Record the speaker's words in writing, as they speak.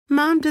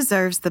Mom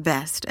deserves the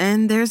best,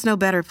 and there's no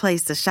better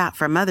place to shop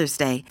for Mother's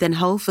Day than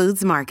Whole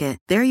Foods Market.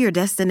 They're your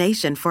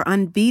destination for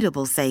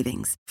unbeatable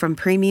savings, from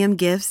premium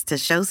gifts to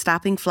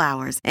show-stopping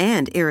flowers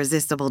and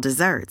irresistible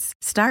desserts.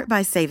 Start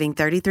by saving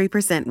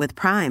 33% with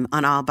Prime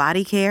on all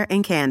body care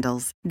and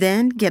candles.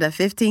 Then get a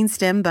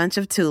 15-stem bunch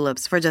of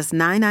tulips for just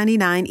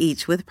 $9.99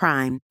 each with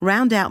Prime.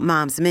 Round out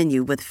Mom's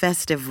menu with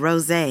festive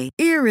rosé,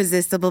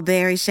 irresistible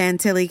berry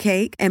chantilly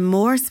cake, and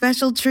more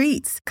special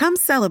treats. Come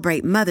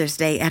celebrate Mother's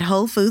Day at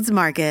Whole Foods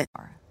Market.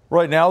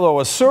 Right now,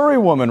 though, a Surrey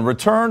woman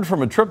returned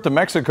from a trip to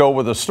Mexico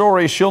with a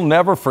story she'll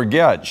never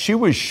forget. She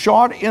was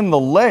shot in the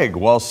leg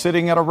while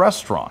sitting at a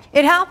restaurant.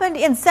 It happened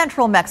in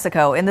central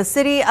Mexico, in the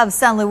city of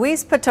San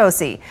Luis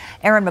Potosi.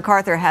 Aaron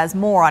MacArthur has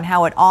more on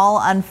how it all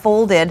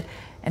unfolded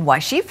and why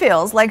she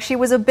feels like she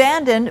was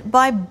abandoned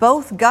by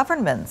both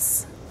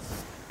governments.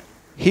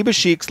 Hiba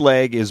Sheikh's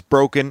leg is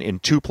broken in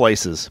two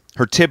places.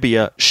 Her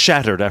tibia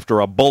shattered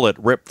after a bullet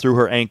ripped through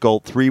her ankle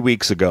 3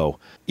 weeks ago.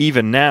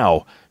 Even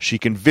now, she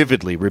can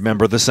vividly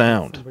remember the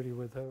sound.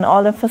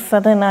 All of a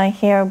sudden, I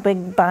hear a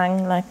big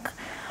bang, like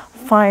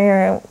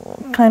fire,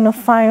 kind of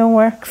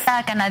fireworks.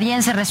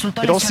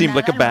 It all seemed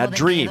like a bad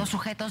dream.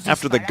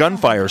 After the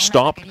gunfire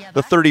stopped,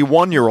 the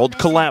 31-year-old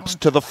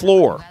collapsed to the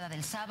floor.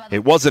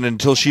 It wasn't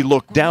until she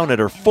looked down at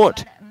her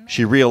foot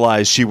she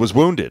realized she was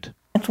wounded.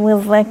 It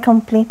was like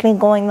completely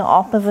going the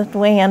opposite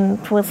way, and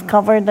it was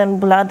covered in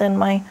blood, and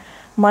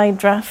my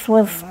dress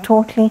was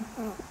totally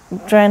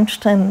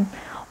drenched in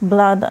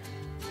blood.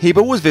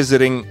 Hiba was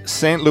visiting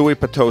St. Louis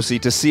Potosi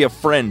to see a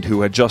friend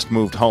who had just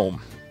moved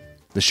home.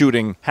 The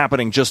shooting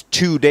happening just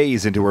 2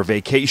 days into her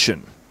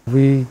vacation.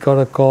 We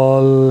got a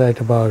call at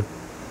about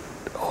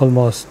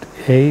almost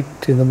 8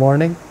 in the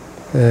morning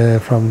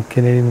from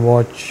Canadian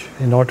Watch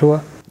in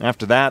Ottawa.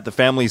 After that, the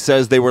family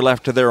says they were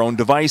left to their own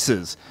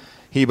devices.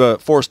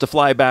 Hiba forced to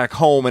fly back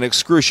home in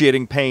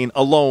excruciating pain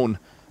alone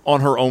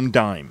on her own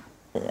dime.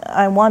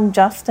 I want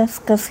justice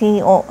because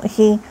he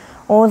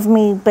owes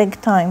me big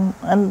time,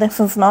 and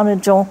this is not a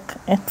joke.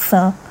 It's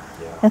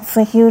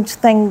a huge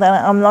thing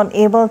that I'm not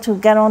able to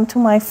get onto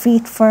my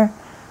feet for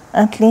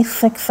at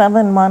least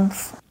 6-7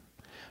 months.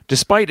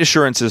 Despite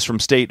assurances from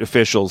state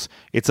officials,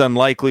 it's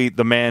unlikely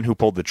the man who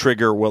pulled the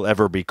trigger will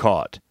ever be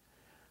caught.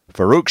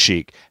 Farouk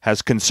Sheikh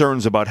has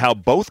concerns about how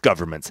both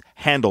governments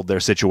handled their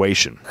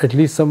situation. At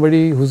least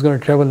somebody who's going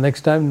to travel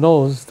next time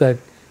knows that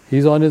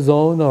he's on his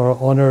own or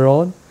on her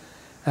own,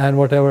 and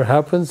whatever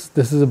happens,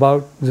 this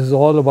is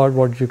all about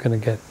what you're going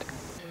to get.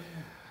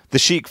 The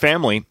Sheikh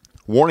family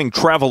warning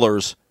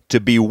travelers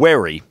to be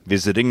wary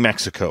visiting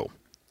Mexico.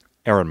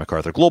 Aaron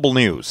MacArthur, Global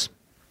News.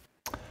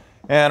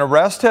 An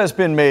arrest has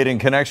been made in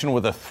connection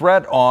with a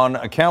threat on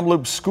a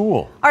Kamloops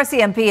school.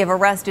 RCMP have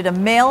arrested a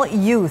male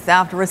youth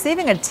after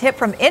receiving a tip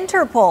from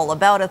Interpol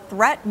about a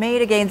threat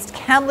made against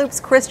Kamloops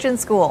Christian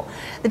School.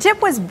 The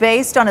tip was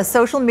based on a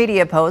social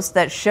media post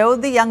that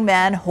showed the young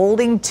man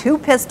holding 2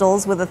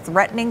 pistols with a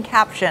threatening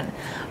caption.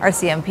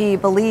 RCMP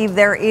believe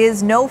there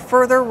is no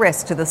further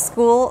risk to the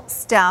school,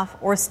 staff,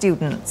 or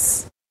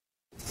students.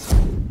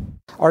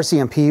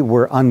 RCMP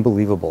were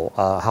unbelievable,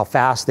 how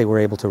fast they were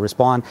able to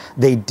respond.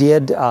 They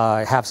did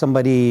have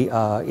somebody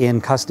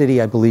in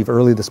custody, I believe,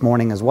 early this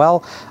morning as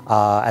well.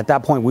 At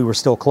that point, we were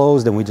still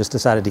closed, and we just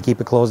decided to keep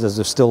it closed as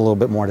there's still a little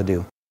bit more to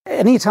do.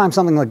 Anytime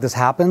something like this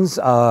happens,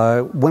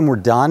 when we're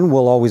done,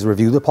 we'll always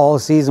review the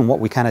policies and what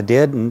we kind of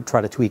did and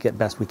try to tweak it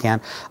best we can.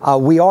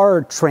 We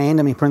are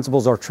trained,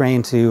 principals are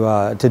trained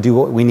to do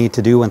what we need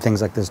to do when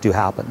things like this do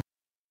happen.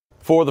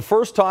 For the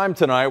first time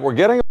tonight, we're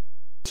getting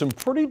some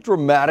pretty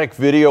dramatic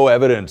video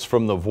evidence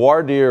from the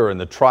voir dire in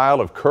the trial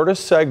of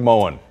Curtis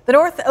Sagmoen. The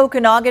North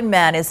Okanagan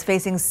man is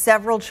facing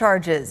several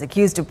charges,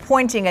 accused of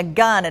pointing a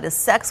gun at a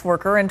sex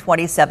worker in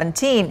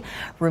 2017.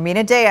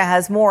 Rumina Dea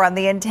has more on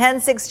the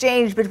intense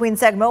exchange between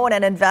Sagmoen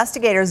and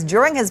investigators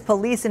during his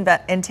police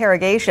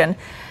interrogation.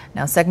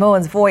 Now,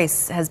 Sagmoen's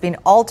voice has been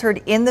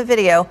altered in the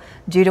video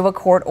due to a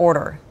court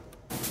order.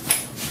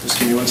 Just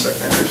give me 1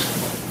 second, Anders.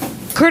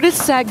 Curtis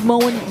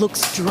Sagmoen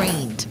looks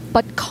drained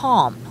but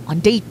calm on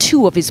day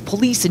 2 of his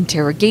police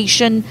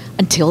interrogation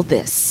until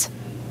this.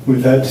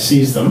 We've had to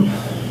seize them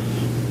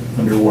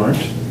under warrant.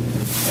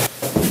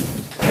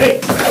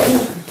 Hey!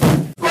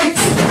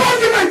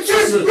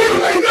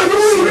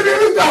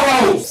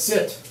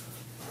 Sit.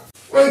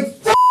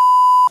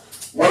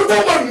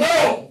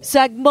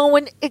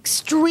 Sagmoen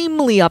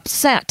extremely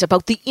upset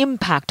about the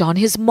impact on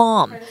his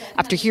mom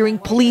after hearing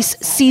police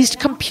seized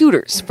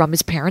computers from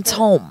his parents'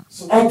 home.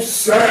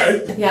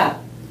 Upset? Yeah.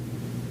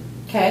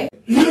 Okay.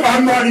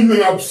 I'm not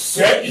even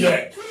upset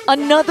yet.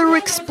 Another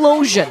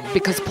explosion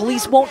because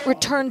police won't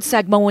return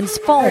Sagmoen's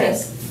phone.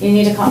 Curtis, you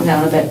need to calm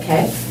down a bit,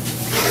 okay?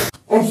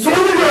 I'm sorry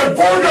that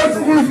I got to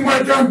lose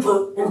my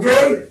temper,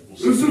 okay?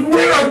 This is the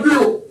way I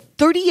feel.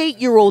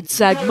 38-year-old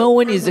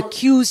Sagmoen is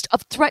accused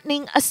of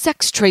threatening a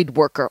sex trade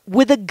worker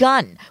with a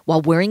gun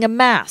while wearing a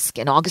mask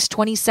in August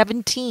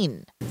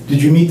 2017.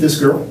 Did you meet this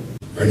girl?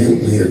 I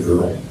didn't meet a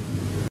girl.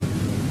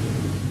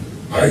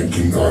 I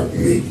did not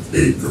meet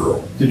a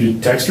girl. Did you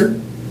text her?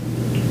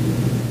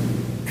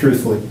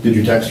 Truthfully, did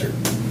you text her?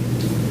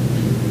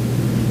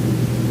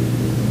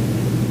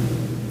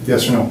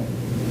 Yes or no?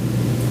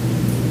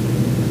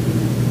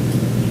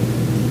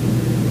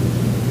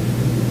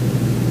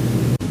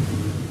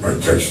 I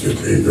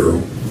texted a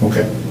girl.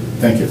 Okay,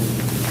 thank you.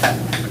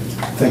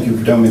 Thank you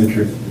for telling me the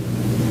truth.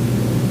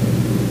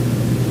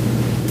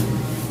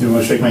 Do you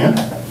want to shake my hand?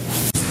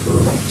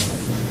 Sure.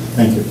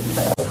 Thank you.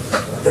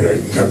 But I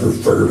never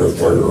fired a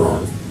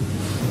firearm.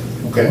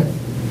 Okay.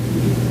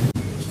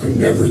 I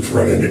never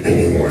threatened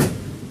anyone.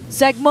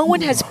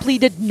 Sagmoan has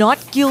pleaded not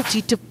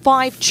guilty to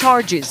 5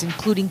 charges,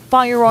 including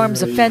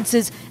firearms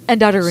offenses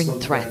and uttering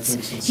threats.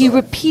 He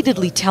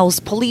repeatedly tells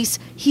police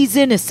he's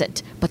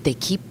innocent, but they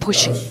keep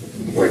pushing.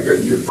 Like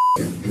I get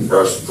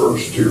rest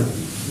first here.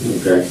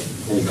 Okay?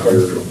 I'm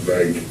tired of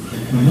begging.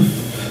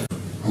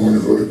 I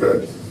want to go to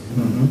bed.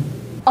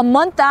 A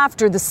month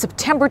after the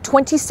September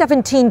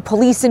 2017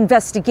 police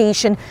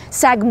investigation,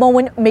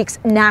 Sagmoan makes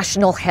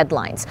national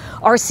headlines.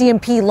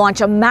 RCMP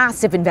launch a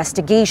massive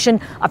investigation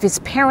of his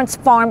parents'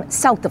 farm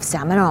south of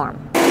Salmon Arm.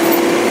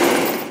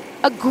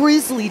 A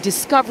grisly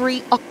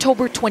discovery,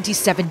 October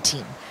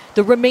 2017.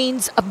 The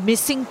remains of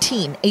missing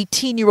teen,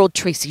 18-year-old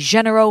Tracy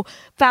Genero,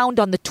 found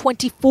on the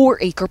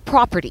 24-acre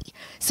property.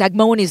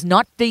 Sagmoan is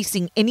not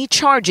facing any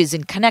charges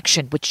in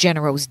connection with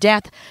Genero's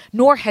death,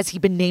 nor has he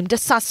been named a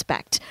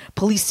suspect.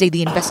 Police say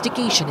the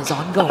investigation is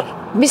ongoing.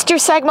 Mr.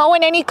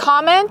 Sagmoan, any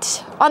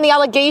comment on the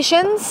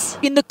allegations?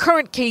 In the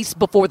current case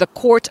before the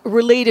court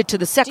related to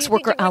the sex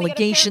worker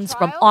allegations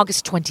from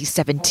August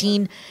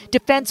 2017,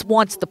 defense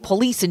wants the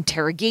police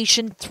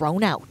interrogation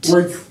thrown out.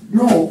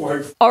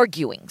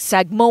 Arguing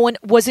Sagmoan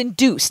was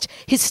induced,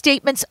 his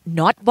statements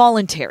not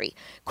voluntary.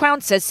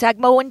 Crown says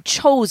Sagmoan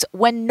chose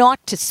when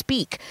not to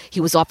speak. He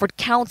was offered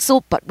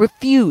counsel but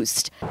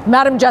refused.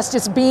 Madam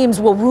Justice Beams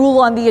will rule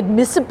on the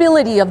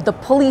admissibility of the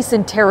police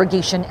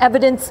interrogation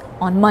evidence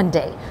on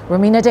Monday.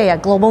 Romina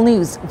Dea, Global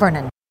News,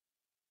 Vernon.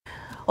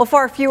 Well,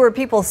 far fewer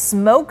people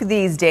smoke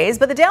these days,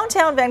 but the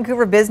Downtown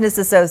Vancouver Business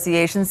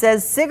Association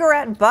says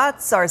cigarette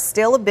butts are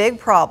still a big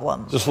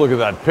problem. Just look at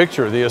that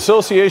picture. The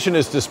association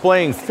is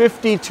displaying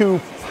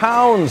 52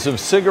 pounds of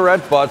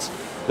cigarette butts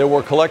that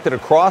were collected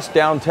across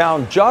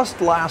downtown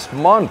just last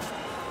month.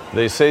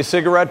 They say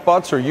cigarette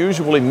butts are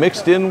usually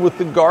mixed in with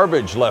the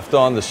garbage left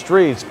on the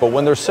streets, but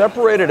when they're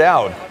separated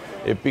out,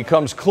 it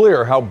becomes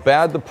clear how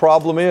bad the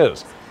problem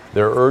is.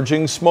 They're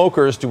urging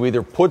smokers to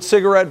either put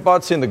cigarette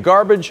butts in the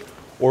garbage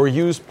or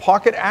use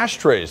pocket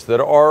ashtrays that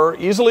are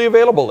easily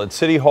available at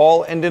City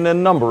Hall and in a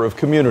number of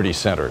community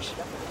centers.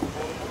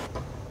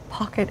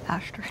 Pocket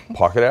ashtray.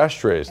 Pocket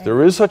ashtrays. Okay.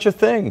 There is such a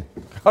thing.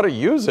 Got to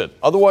use it.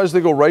 Otherwise,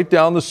 they go right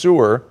down the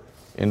sewer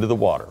into the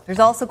water. There's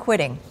also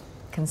quitting.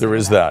 There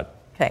is that.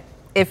 Okay.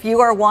 If you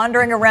are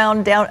wandering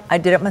around I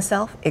did it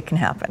myself, it can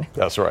happen.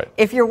 That's right.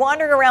 If you're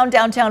wandering around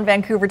downtown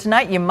Vancouver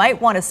tonight, you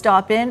might want to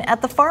stop in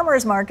at the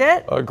Farmers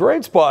Market. A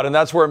great spot, and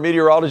that's where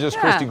meteorologist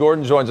Christy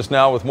Gordon joins us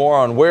now with more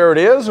on where it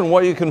is and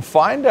what you can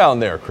find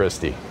down there,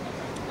 Christy.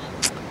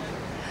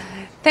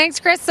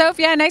 Thanks, Chris.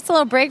 Sophia, a nice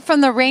little break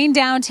from the rain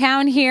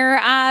downtown here.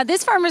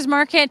 This farmer's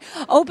market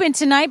open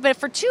tonight, but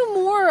for 2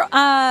 more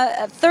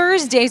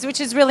Thursdays,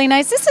 which is really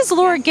nice. This is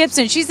Laura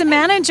Gibson. She's the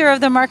manager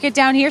of the market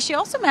down here. She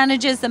also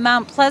manages the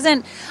Mount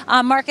Pleasant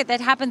market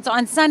that happens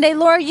on Sunday.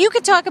 Laura, you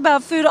could talk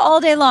about food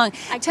all day long.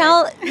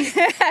 Tell us,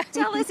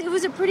 it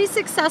was a pretty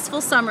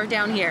successful summer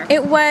down here.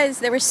 It was.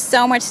 There was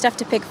so much stuff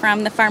to pick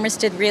from. The farmers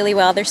did really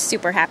well. They're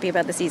super happy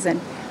about the season.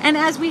 And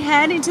as we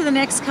head into the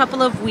next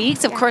couple of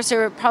weeks, of course,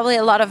 there are probably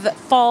a lot of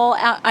fall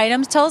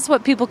items. Tell us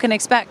what people can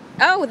expect.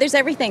 Oh, there's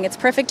everything. It's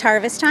perfect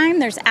harvest time.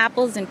 There's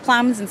apples and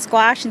plums and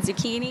squash and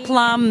zucchini.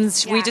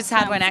 Plums. Yeah, we just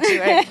had one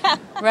actually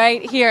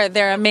right here.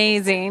 They're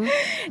amazing.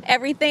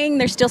 Everything.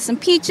 There's still some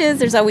peaches.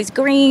 There's always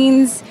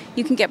greens.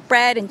 You can get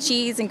bread and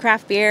cheese and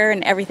craft beer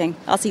and everything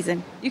all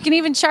season. You can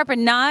even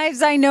sharpen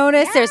knives, I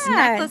noticed. Yeah. There's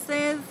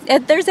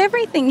necklaces. There's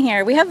everything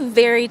here. We have a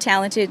very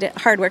talented,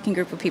 hardworking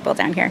group of people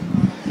down here.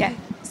 Yeah.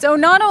 So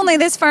not only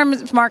this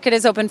farm's market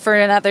is open for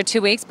another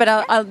 2 weeks,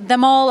 but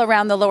them all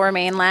around the Lower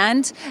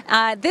Mainland.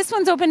 This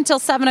one's open until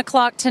 7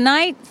 o'clock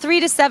tonight, 3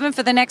 to 7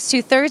 for the next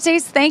 2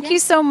 Thursdays. Thank you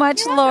so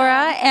much,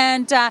 Laura.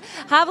 And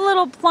have a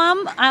little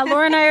plum.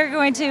 Laura and I are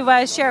going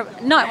to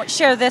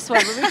share this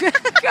one. We've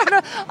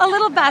got a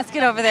little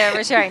basket over there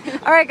we're sharing.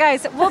 All right,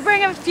 guys, we'll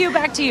bring a few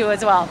back to you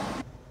as well.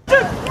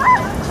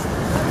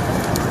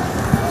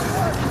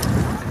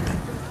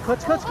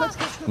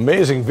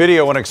 Amazing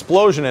video. An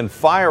explosion and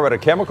fire at a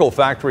chemical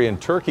factory in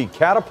Turkey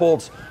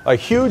catapults a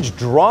huge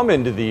drum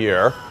into the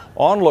air.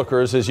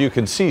 Onlookers, as you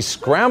can see,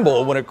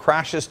 scramble when it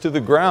crashes to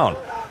the ground.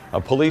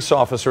 A police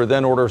officer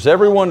then orders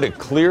everyone to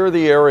clear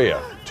the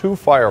area. 2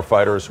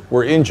 firefighters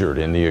were injured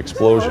in the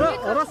explosion.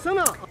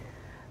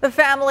 The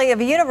family of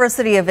a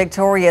University of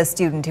Victoria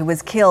student who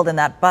was killed in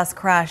that bus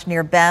crash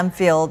near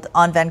Bamfield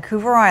on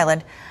Vancouver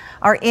Island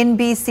are in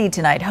BC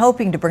tonight,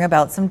 hoping to bring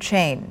about some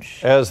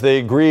change. As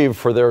they grieve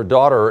for their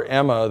daughter,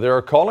 Emma,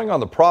 they're calling on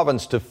the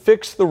province to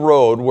fix the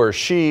road where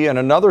she and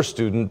another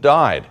student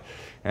died.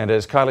 And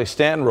as Kylie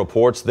Stanton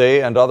reports,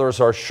 they and others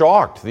are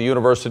shocked the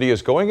university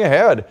is going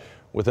ahead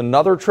with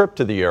another trip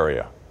to the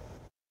area.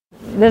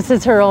 This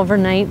is her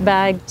overnight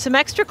bag. Some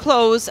extra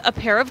clothes, a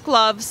pair of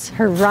gloves.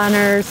 Her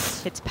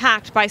runners. It's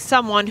packed by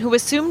someone who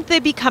assumed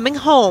they'd be coming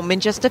home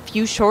in just a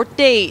few short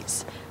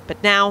days.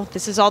 But now,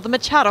 this is all the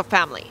Machado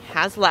family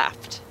has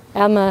left.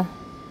 Emma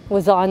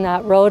was on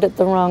that road at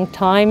the wrong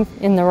time,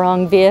 in the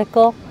wrong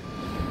vehicle,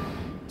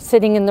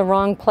 sitting in the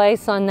wrong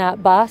place on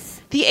that bus.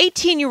 The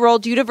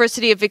 18-year-old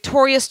University of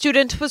Victoria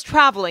student was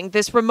traveling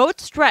this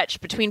remote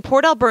stretch between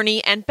Port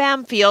Alberni and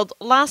Bamfield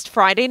last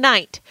Friday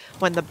night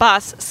when the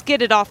bus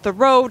skidded off the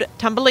road,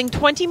 tumbling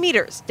 20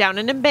 meters down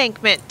an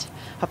embankment.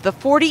 Of the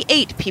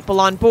 48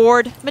 people on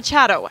board,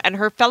 Machado and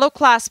her fellow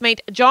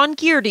classmate John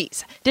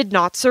Geardes did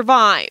not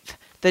survive.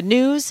 The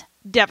news,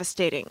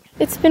 devastating.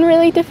 It's been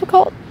really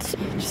difficult.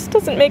 It just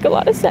doesn't make a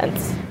lot of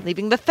sense.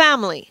 Leaving the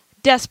family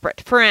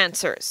desperate for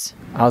answers.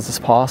 How is this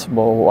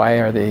possible? Why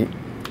are they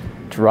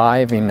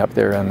driving up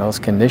there in those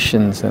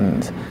conditions?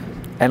 And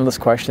endless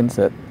questions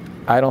that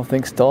I don't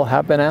think still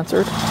have been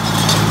answered.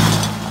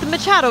 The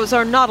Machados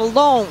are not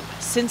alone.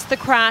 Since the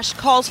crash,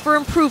 calls for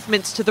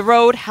improvements to the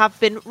road have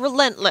been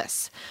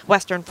relentless.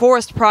 Western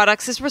Forest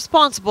Products is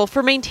responsible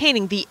for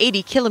maintaining the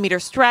 80-kilometer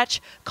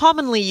stretch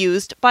commonly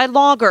used by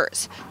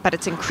loggers, but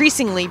it's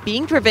increasingly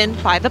being driven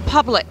by the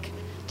public.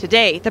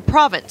 Today, the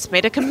province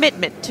made a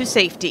commitment to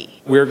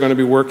safety. We're going to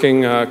be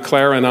working,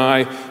 Claire and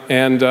I,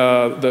 and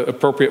the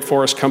appropriate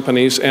forest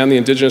companies and the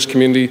Indigenous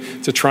community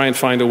to try and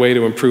find a way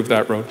to improve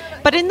that road.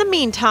 But in the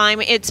meantime,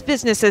 it's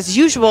business as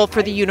usual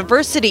for the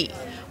university.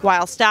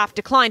 While staff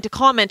declined to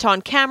comment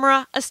on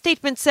camera, a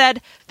statement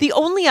said the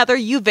only other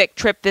UVic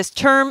trip this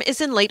term is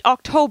in late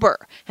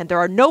October, and there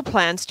are no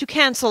plans to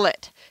cancel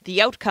it.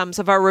 The outcomes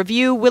of our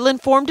review will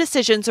inform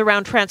decisions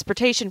around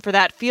transportation for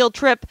that field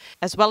trip,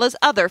 as well as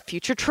other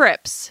future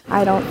trips.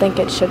 I don't think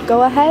it should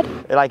go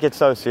ahead. Like it's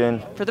so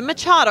soon. For the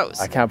Machados,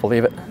 I can't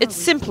believe it. It's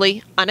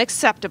simply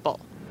unacceptable.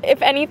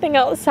 If anything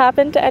else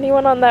happened to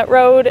anyone on that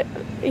road,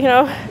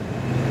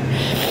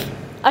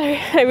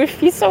 I would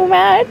be so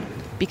mad.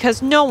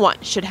 Because no one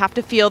should have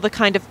to feel the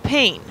kind of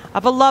pain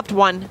of a loved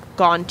one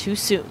gone too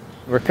soon.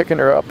 We're picking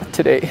her up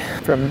today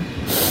from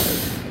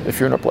the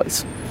funeral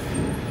place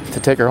to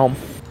take her home.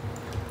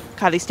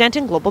 Kylie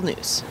Stanton, Global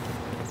News.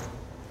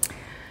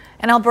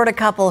 An Alberta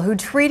couple who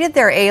treated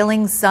their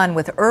ailing son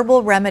with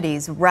herbal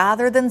remedies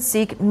rather than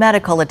seek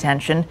medical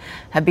attention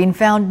have been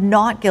found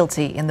not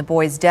guilty in the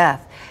boy's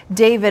death.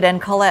 David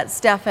and Colette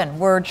Stephan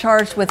were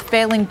charged with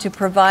failing to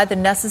provide the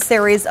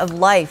necessaries of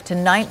life to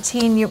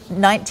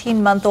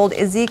 19-month-old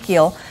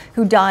Ezekiel,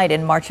 who died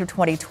in March of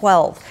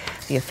 2012.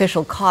 The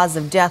official cause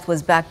of death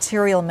was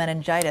bacterial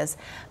meningitis,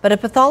 but a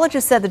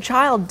pathologist said the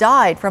child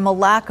died from a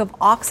lack of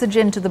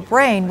oxygen to the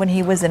brain when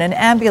he was in an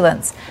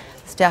ambulance.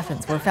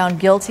 Stephans were found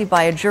guilty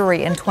by a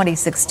jury in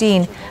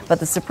 2016, but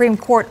the Supreme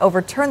Court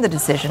overturned the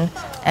decision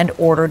and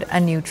ordered a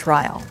new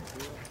trial.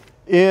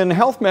 In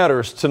Health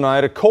Matters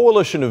tonight, a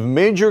coalition of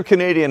major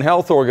Canadian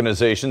health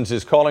organizations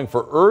is calling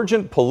for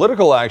urgent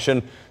political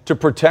action to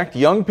protect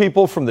young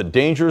people from the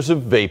dangers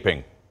of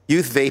vaping.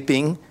 Youth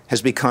vaping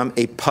has become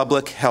a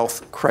public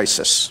health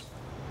crisis.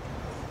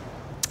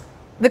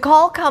 The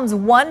call comes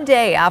one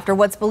day after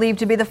what's believed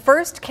to be the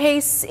first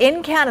case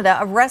in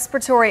Canada of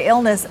respiratory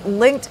illness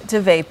linked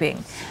to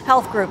vaping.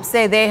 Health groups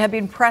say they have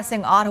been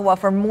pressing Ottawa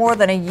for more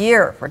than a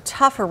year for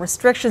tougher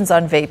restrictions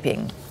on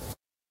vaping.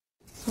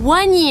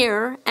 1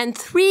 year and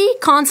 3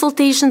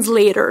 consultations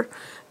later,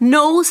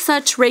 no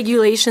such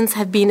regulations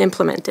have been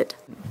implemented.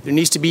 There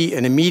needs to be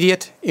an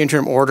immediate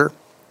interim order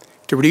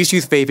to reduce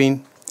youth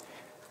vaping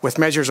with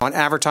measures on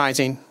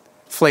advertising,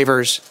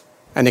 flavors,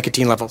 and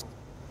nicotine levels.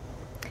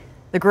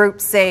 The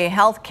groups say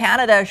Health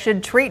Canada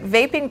should treat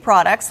vaping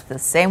products the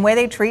same way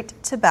they treat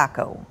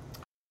tobacco.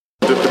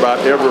 Just about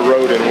every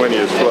road in Winnie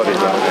is flooded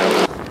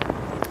right now.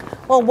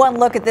 Well, one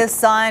look at this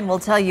sign will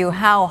tell you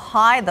how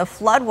high the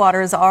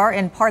floodwaters are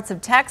in parts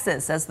of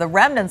Texas as the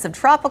remnants of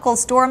Tropical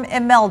Storm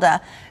Imelda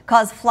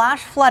caused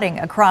flash flooding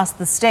across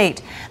the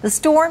state. The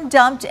storm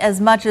dumped as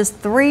much as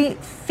 3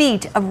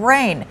 feet of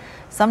rain,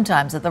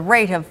 sometimes at the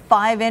rate of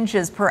 5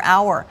 inches per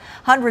hour.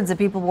 Hundreds of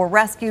people were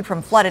rescued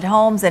from flooded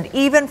homes and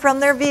even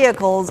from their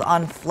vehicles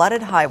on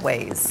flooded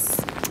highways.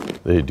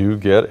 They do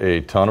get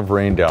a ton of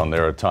rain down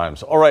there at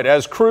times. All right,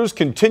 as crews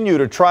continue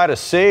to try to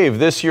save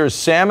this year's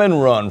salmon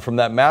run from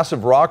that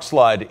massive rock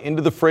slide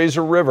into the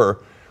Fraser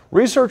River,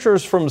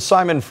 researchers from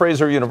Simon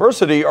Fraser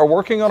University are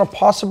working on a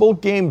possible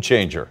game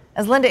changer.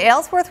 As Linda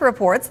Aylesworth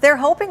reports, they're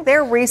hoping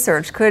their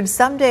research could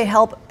someday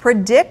help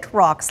predict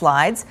rock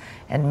slides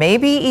and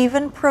maybe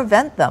even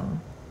prevent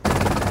them.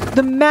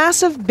 The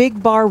massive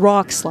Big Bar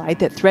rock slide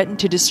that threatened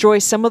to destroy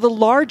some of the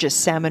largest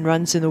salmon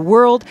runs in the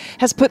world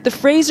has put the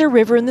Fraser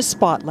River in the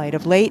spotlight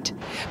of late.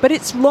 But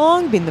it's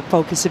long been the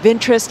focus of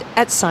interest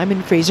at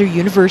Simon Fraser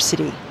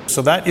University.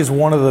 So that is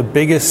one of the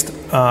biggest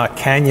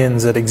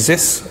canyons that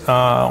exists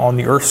on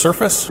the Earth's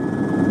surface.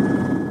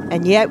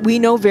 And yet we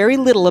know very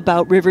little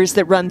about rivers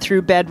that run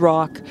through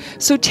bedrock.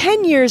 So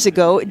 10 years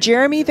ago,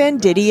 Jeremy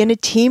Venditti and a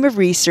team of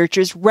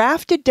researchers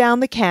rafted down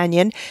the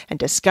canyon and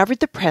discovered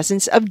the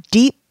presence of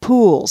deep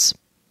pools.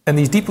 And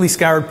these deeply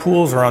scoured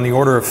pools are on the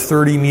order of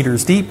 30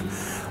 meters deep.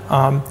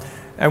 And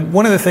And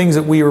one of the things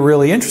that we were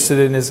really interested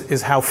in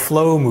is how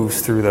flow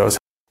moves through those.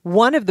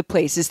 One of the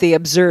places they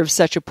observed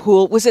such a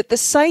pool was at the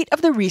site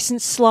of the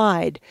recent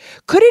slide.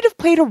 Could it have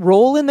played a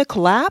role in the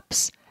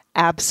collapse?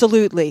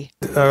 Absolutely.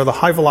 The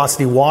high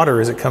velocity water,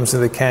 as it comes to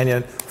the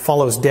canyon,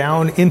 follows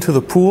down into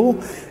the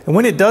pool. And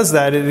when it does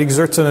that, it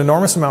exerts an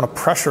enormous amount of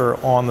pressure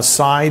on the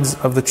sides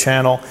of the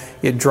channel.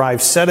 It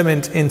drives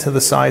sediment into the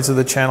sides of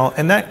the channel,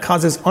 and that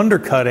causes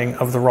undercutting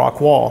of the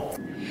rock wall.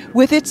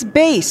 With its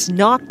base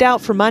knocked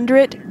out from under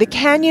it, the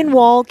canyon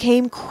wall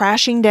came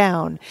crashing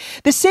down.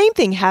 The same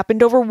thing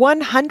happened over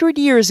 100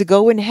 years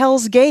ago in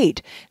Hell's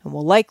Gate, and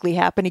will likely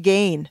happen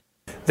again.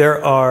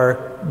 There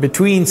are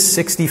between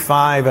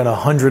 65 and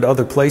 100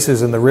 other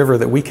places in the river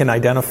that we can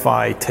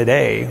identify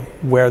today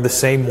where the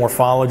same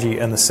morphology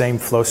and the same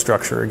flow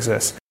structure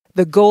exists.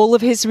 The goal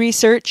of his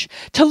research?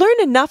 To learn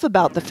enough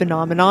about the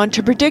phenomenon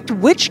to predict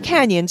which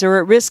canyons are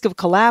at risk of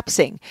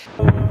collapsing,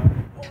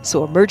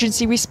 so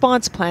emergency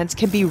response plans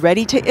can be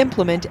ready to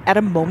implement at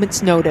a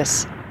moment's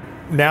notice.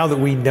 Now that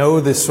we know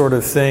this sort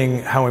of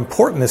thing, how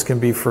important this can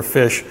be for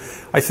fish,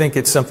 I think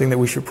it's something that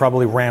we should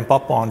probably ramp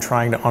up on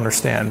trying to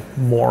understand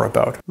more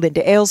about.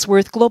 Linda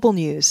Aylesworth, Global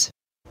News.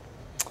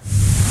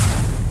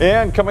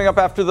 And coming up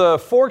after the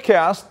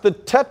forecast, the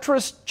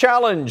Tetris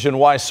Challenge and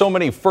why so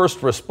many first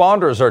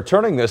responders are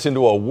turning this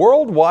into a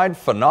worldwide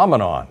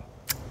phenomenon.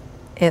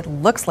 It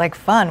looks like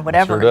fun,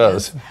 whatever it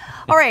does.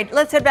 All right,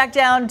 let's head back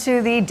down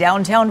to the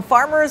downtown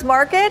farmers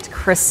market.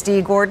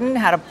 Christy Gordon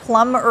had a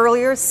plum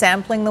earlier,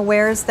 sampling the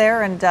wares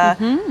there and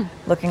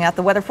looking at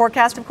the weather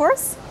forecast, of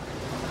course.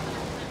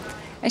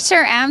 I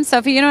sure am,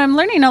 Sophie. You know, I'm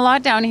learning a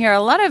lot down here.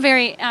 A lot of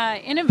very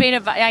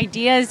innovative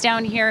ideas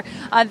down here.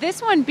 This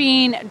one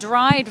being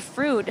dried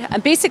fruit,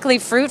 basically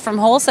fruit from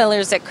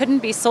wholesalers that couldn't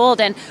be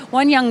sold. And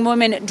one young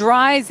woman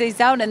dries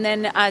these out and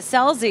then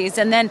sells these.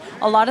 And then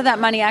a lot of that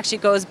money actually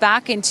goes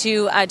back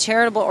into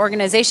charitable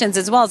organizations,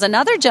 as well as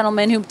another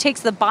gentleman who takes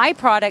the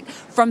byproduct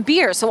from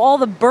beer. So all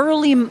the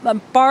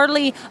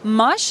barley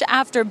mush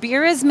after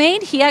beer is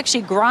made, he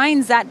actually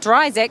grinds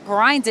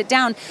it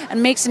down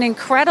and makes an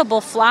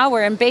incredible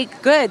flour and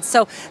baked goods.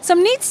 So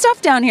some neat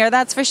stuff down here,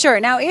 that's for sure.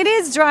 Now, it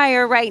is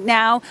drier right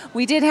now.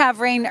 We did have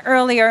rain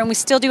earlier, and we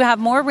still do have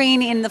more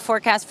rain in the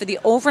forecast for the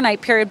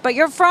overnight period. But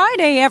your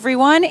Friday,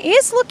 everyone,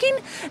 is looking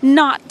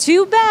not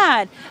too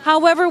bad.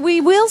 However,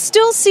 we will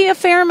still see a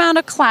fair amount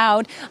of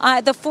cloud.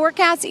 The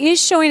forecast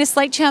is showing a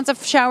slight chance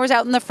of showers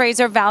out in the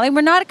Fraser Valley.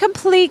 We're not a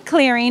complete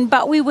clearing,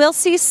 but we will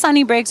see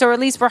sunny breaks, or at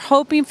least we're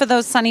hoping for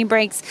those sunny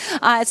breaks.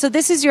 So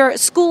this is your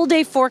school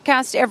day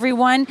forecast,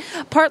 everyone.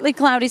 Partly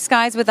cloudy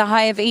skies with a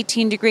high of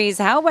 18 degrees.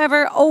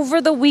 However, over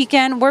the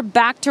weekend, we're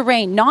back to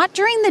rain. Not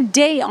during the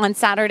day on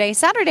Saturday.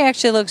 Saturday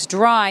actually looks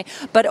dry,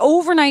 but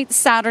overnight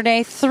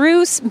Saturday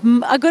through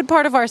a good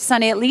part of our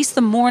Sunday, at least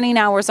the morning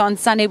hours on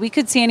Sunday, we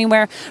could see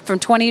anywhere from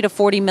 20 to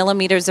 40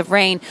 millimeters of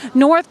rain.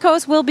 North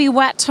Coast will be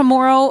wet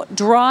tomorrow,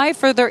 dry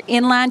further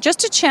inland.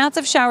 Just a chance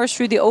of showers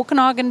through the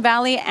Okanagan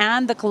Valley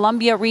and the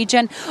Columbia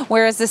region,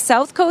 whereas the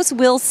South Coast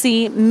will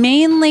see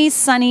mainly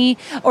sunny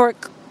or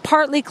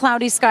partly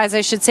cloudy skies,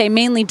 I should say,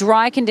 mainly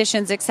dry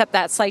conditions, except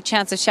that slight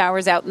chance of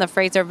showers out in the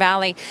Fraser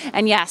Valley.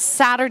 And yes,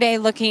 Saturday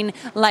looking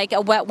like a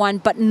wet one,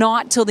 but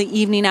not till the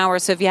evening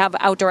hours. So if you have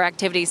outdoor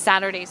activities,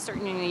 Saturday is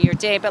certainly your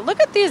day. But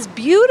look at this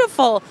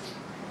beautiful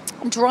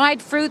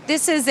dried fruit.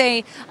 This is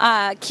a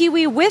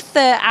kiwi with the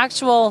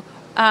actual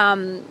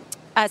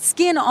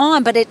skin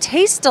on, but it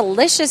tastes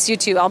delicious, you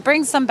two. I'll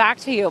bring some back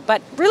to you,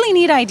 but really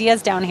neat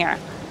ideas down here.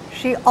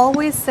 She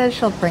always says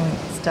she'll bring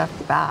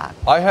stuff back.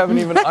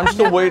 I'm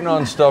still waiting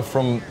on stuff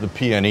from the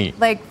PNE.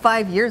 Like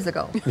 5 years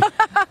ago.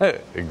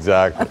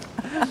 Exactly.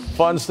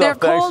 Fun stuff.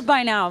 They're cold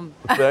by now.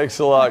 Thanks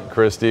a lot,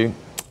 Christy.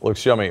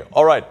 Looks yummy.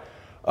 All right.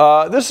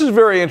 This is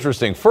very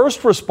interesting.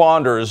 First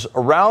responders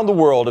around the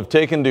world have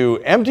taken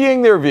to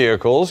emptying their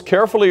vehicles,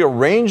 carefully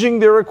arranging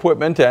their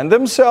equipment and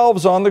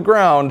themselves on the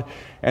ground,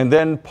 and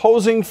then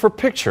posing for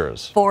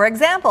pictures. For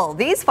example,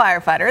 these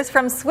firefighters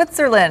from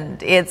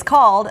Switzerland. It's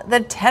called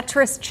the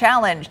Tetris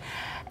Challenge,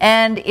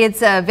 and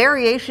it's a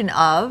variation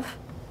of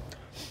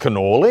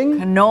Canoling?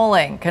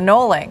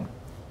 Canoling.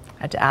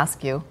 I had to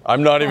ask you.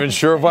 I'm not even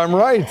sure if I'm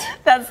right.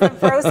 That's the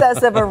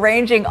process of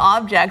arranging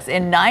objects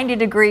in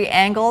 90-degree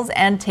angles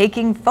and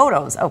taking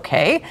photos.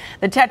 Okay.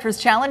 The Tetris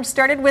Challenge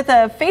started with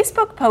a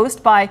Facebook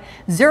post by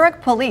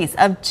Zurich police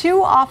of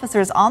 2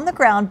 officers on the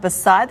ground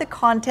beside the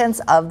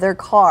contents of their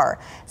car.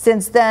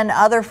 Since then,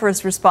 other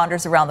first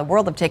responders around the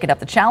world have taken up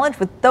the challenge,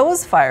 with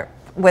those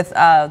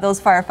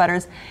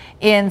firefighters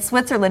in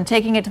Switzerland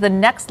taking it to the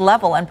next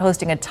level and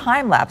posting a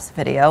time-lapse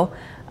video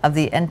of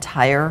the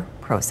entire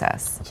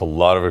process. It's a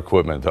lot of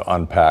equipment to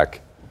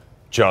unpack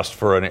just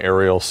for an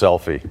aerial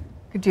selfie.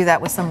 Could do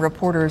that with some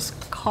reporters'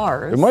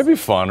 cars. It might be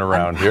fun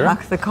around here.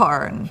 Unpack the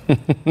car. And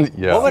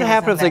yeah. What would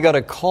happen if they got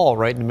a call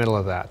right in the middle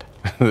of that?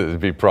 It'd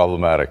be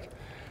problematic.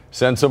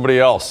 Send somebody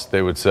else,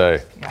 they would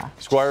say. Yeah.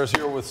 Squire's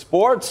here with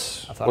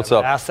sports. What's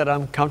up? Ask that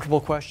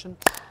uncomfortable question.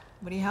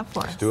 What do you have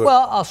for us? Do it.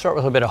 Well, I'll start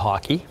with a bit of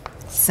hockey.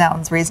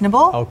 Sounds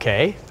reasonable.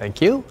 Okay,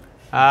 thank you.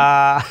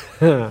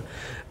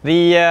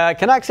 The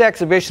Canucks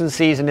exhibition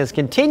season is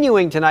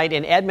continuing tonight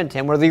in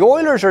Edmonton, where the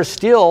Oilers are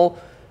still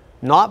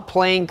not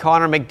playing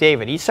Connor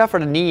McDavid. He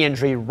suffered a knee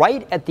injury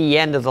right at the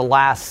end of the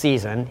last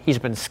season. He's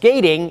been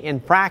skating in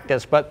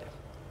practice, but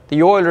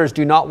the Oilers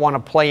do not want to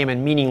play him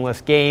in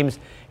meaningless games.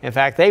 In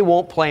fact, they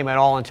won't play him at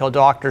all until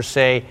doctors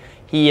say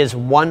he is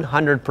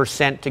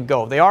 100% to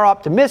go. They are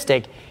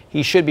optimistic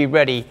he should be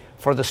ready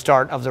for the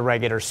start of the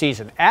regular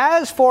season.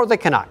 As for the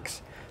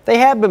Canucks, they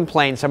have been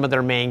playing some of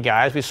their main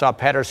guys. We saw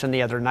Pettersson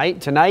the other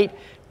night. Tonight,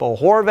 Bo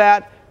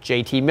Horvat,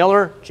 JT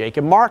Miller,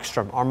 Jacob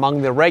Markstrom are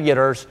among the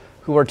regulars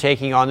who are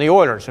taking on the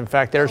Oilers. In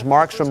fact, there's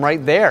Markstrom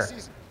right there,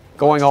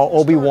 going all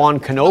Obi-Wan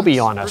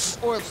Kenobi on us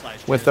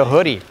with the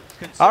hoodie.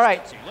 All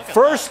right,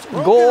 first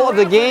goal of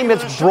the game,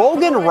 it's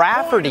Brogan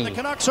Rafferty. The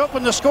Canucks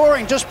open the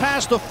scoring just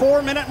past the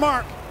 4-minute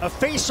mark. A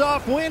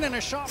face-off win and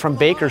a shot from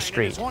Baker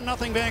Street.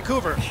 1-0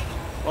 Vancouver.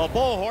 Well,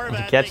 Bo Horvat, did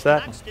you catch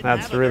that?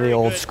 That's really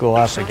old school.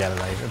 I forget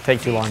it. It'll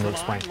take too long to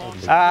explain.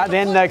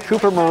 Then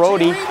Cooper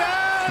Marody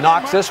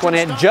knocks this one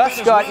in.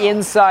 Just got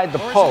inside the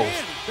post.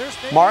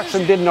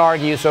 Markstrom didn't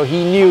argue, so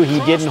he knew he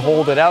didn't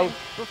hold it out.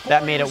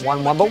 That made it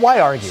 1-1. But why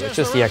argue? It's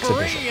just the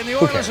exhibition.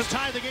 Who cares?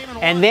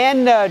 And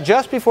then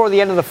just before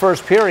the end of the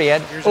first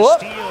period,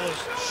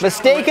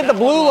 mistake at the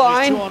blue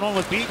line,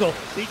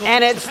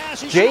 and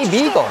it's Jay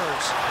Beagle.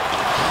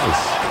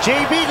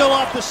 Jay Beagle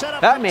off the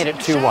setup. That made it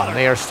 2-1.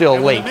 They are still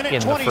late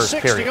in the first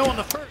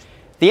period.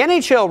 The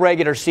NHL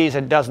regular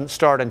season doesn't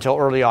start until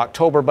early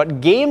October, but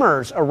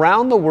gamers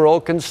around the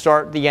world can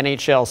start the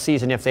NHL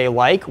season if they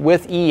like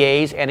with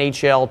EA's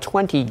NHL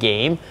 20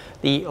 game,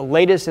 the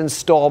latest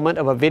installment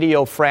of a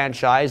video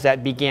franchise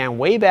that began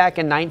way back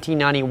in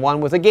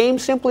 1991 with a game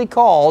simply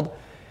called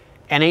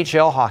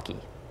NHL Hockey.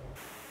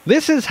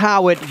 This is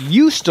how it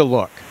used to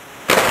look.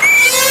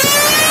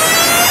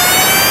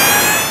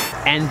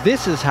 And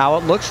this is how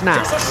it looks now.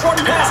 There's a short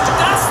pass.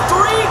 That's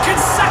 3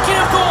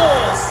 consecutive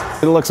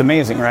goals. It looks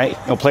amazing, right?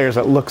 Players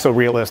that look so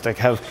realistic,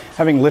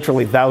 having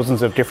literally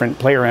thousands of different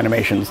player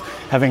animations,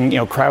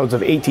 having crowds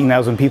of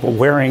 18,000 people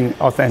wearing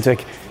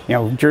authentic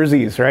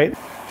jerseys, right?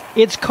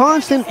 It's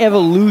constant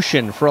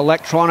evolution for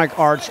Electronic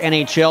Arts'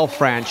 NHL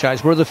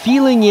franchise, where the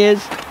feeling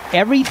is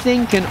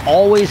everything can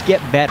always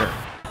get better.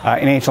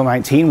 In NHL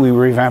 19, we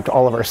revamped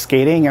all of our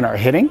skating and our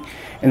hitting.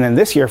 And then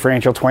this year for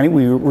NHL 20,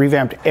 we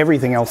revamped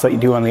everything else that you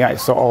do on the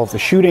ice. So all of the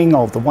shooting,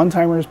 all of the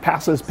one-timers,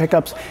 passes,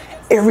 pickups,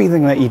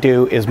 everything that you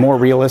do is more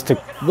realistic.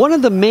 One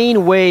of the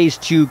main ways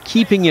to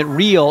keeping it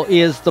real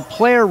is the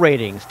player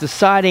ratings,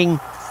 deciding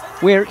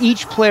where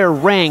each player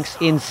ranks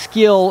in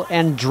skill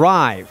and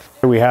drive.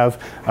 We have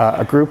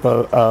a group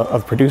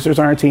of producers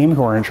on our team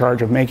who are in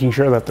charge of making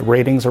sure that the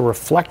ratings are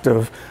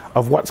reflective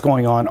of what's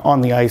going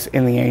on the ice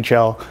in the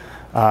NHL.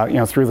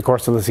 Through the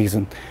course of the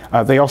season.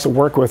 They also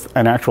work with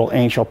an actual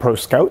NHL Pro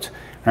Scout,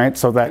 right?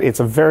 So that it's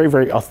a very,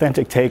 very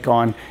authentic take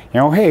on,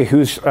 hey,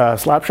 whose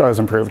slap shot has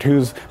improved,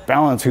 whose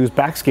balance, whose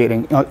back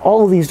skating,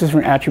 all of these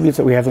different attributes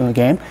that we have in the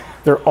game,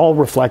 they're all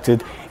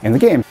reflected in the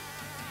game.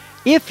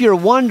 If you're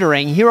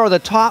wondering, here are the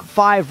top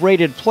 5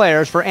 rated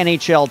players for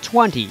NHL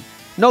 20.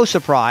 No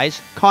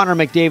surprise, Connor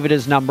McDavid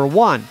is number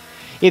 1.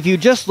 If you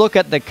just look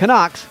at the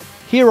Canucks,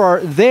 here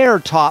are their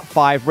top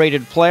 5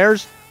 rated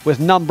players, with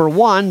number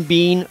 1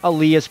 being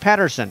Elias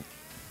Pettersson.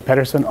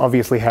 Pettersson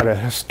obviously had a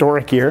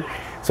historic year,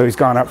 so he's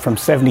gone up from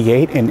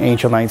 78 in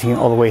NHL 19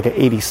 all the way to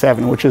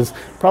 87, which is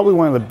probably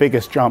one of the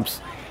biggest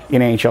jumps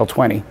in NHL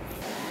 20.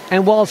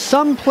 And while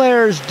some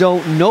players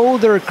don't know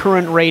their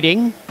current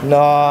rating... No,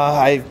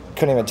 I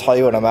couldn't even tell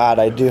you what I'm at.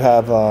 I do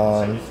have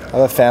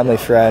a family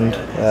friend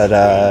that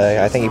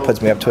I think he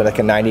puts me up to like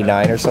a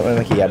 99 or something.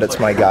 Like he edits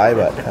my guy,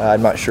 but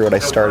I'm not sure what I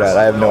start at.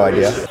 I have no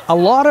idea. A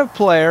lot of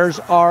players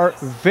are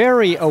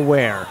very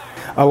aware.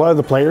 A lot of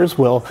the players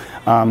will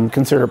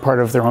consider it part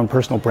of their own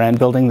personal brand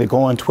building. They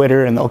go on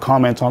Twitter and they'll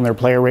comment on their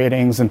player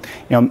ratings and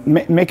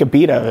make a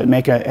beat of it,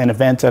 make an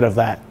event out of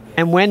that.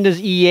 And when does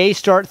EA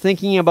start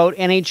thinking about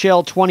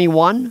NHL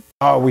 21?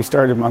 Oh, we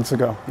started months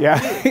ago. Yeah.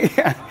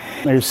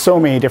 There's so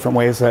many different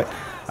ways that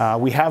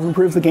we have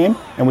improved the game,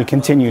 and we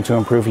continue to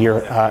improve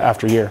year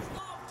after year.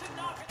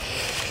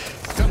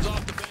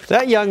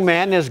 That young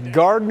man is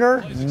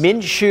Gardner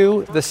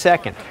Minshew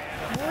II.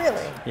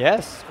 Really?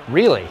 Yes,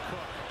 really.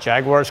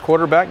 Jaguars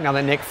quarterback, now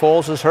that Nick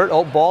Foles is hurt.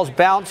 Oh, ball's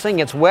bouncing.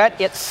 It's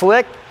wet. It's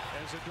slick.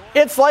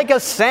 It's like a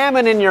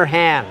salmon in your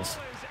hands.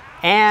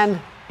 And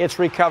it's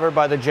recovered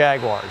by the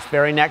Jaguars.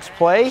 Very next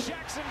play,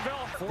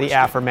 the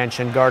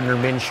aforementioned Gardner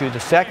Minshew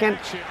II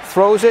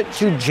throws it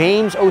to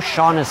James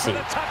O'Shaughnessy.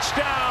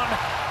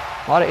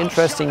 A lot of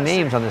interesting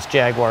names on this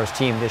Jaguars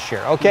team this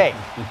year. Okay,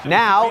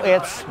 now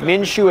it's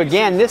Minshew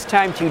again, this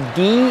time to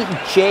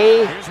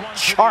DJ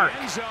Chark.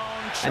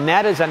 And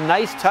that is a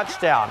nice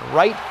touchdown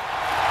right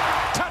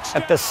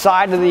at the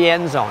side of the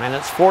end zone. And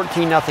it's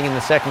 14-0 in the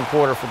second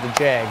quarter for the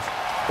Jags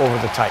over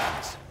the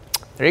Titans.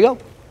 There you go.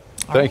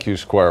 Thank you,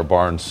 Squire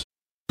Barnes.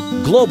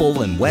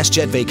 Global and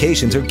WestJet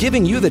Vacations are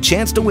giving you the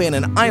chance to win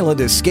an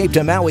island escape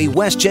to Maui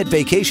WestJet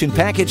Vacation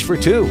Package for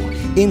 2,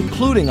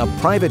 including a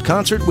private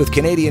concert with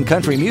Canadian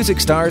country music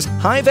stars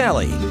High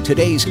Valley.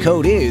 Today's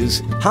code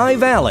is High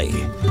Valley.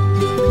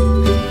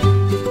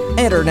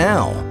 Enter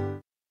now.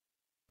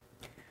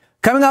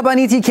 Coming up on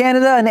ET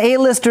Canada, an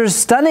A-lister's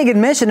stunning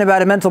admission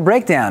about a mental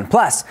breakdown.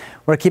 Plus,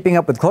 we're keeping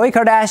up with Khloe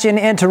Kardashian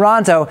in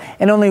Toronto,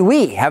 and only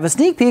we have a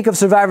sneak peek of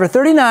Survivor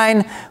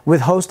 39 with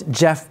host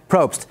Jeff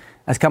Probst.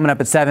 That's coming up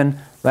at 7,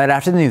 right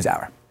after the news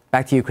hour.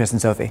 Back to you, Chris and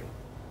Sophie.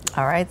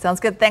 All right, sounds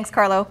good. Thanks,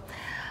 Carlo.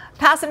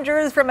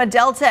 Passengers from a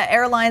Delta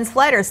Airlines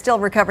flight are still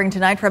recovering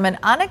tonight from an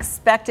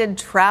unexpected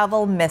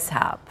travel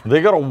mishap.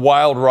 They got a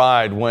wild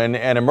ride when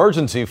an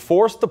emergency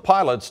forced the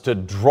pilots to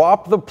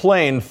drop the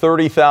plane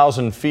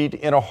 30,000 feet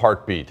in a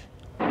heartbeat.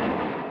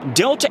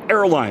 Delta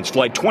Airlines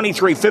Flight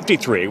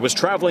 2353 was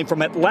traveling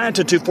from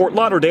Atlanta to Fort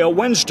Lauderdale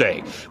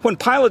Wednesday when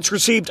pilots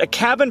received a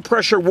cabin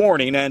pressure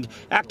warning and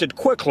acted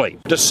quickly,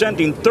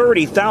 descending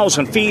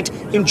 30,000 feet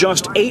in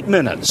just 8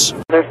 minutes.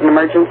 There's an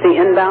emergency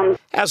inbound.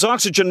 As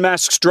oxygen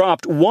masks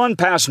dropped, one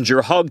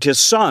passenger hugged his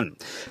son.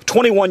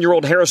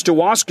 21-year-old Harris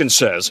Dewoskin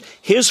says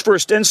his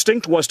first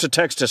instinct was to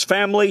text his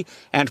family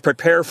and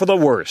prepare for the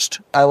worst.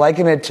 I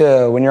liken it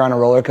to when you're on a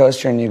roller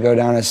coaster and you go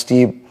down a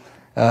steep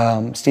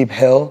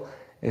hill.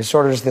 It's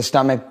sort of just the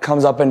stomach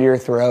comes up into your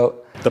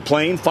throat. The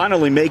plane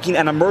finally making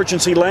an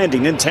emergency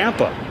landing in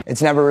Tampa.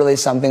 It's never really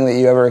something that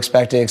you ever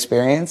expect to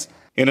experience.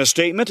 In a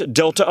statement,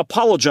 Delta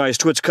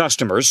apologized to its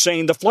customers,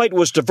 saying the flight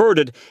was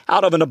diverted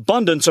out of an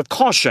abundance of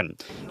caution.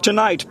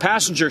 Tonight,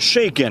 passengers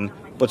shaken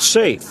but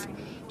safe.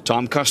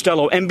 Tom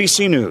Costello,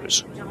 NBC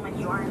News.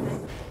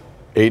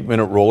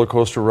 8-minute roller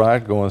coaster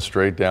ride going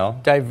straight down.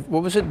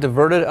 What was it?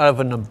 Diverted out of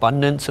an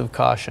abundance of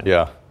caution.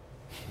 Yeah.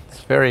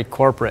 It's very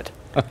corporate.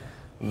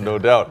 No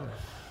doubt.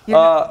 You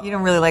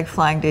don't really like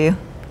flying, do you?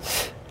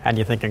 How do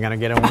you think I'm going to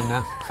get in one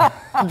now?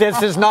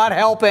 This is not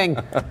helping.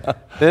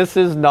 This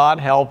is not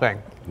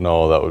helping.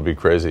 No, that would be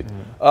crazy.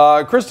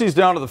 Christy's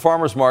down at the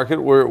farmer's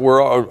market.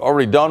 We're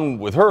already done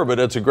with her, but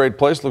it's a great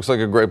place. Looks like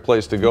a great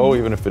place to go,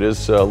 even if it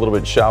is a little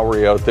bit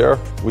showery out there.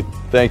 We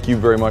thank you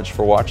very much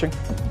for watching.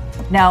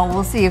 Now,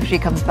 we'll see if she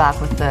comes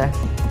back with the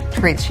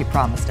treats she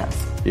promised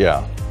us.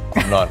 Yeah,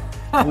 I'm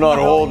not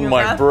holding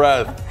my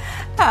breath.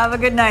 Have a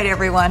good night,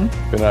 everyone.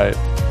 Good night.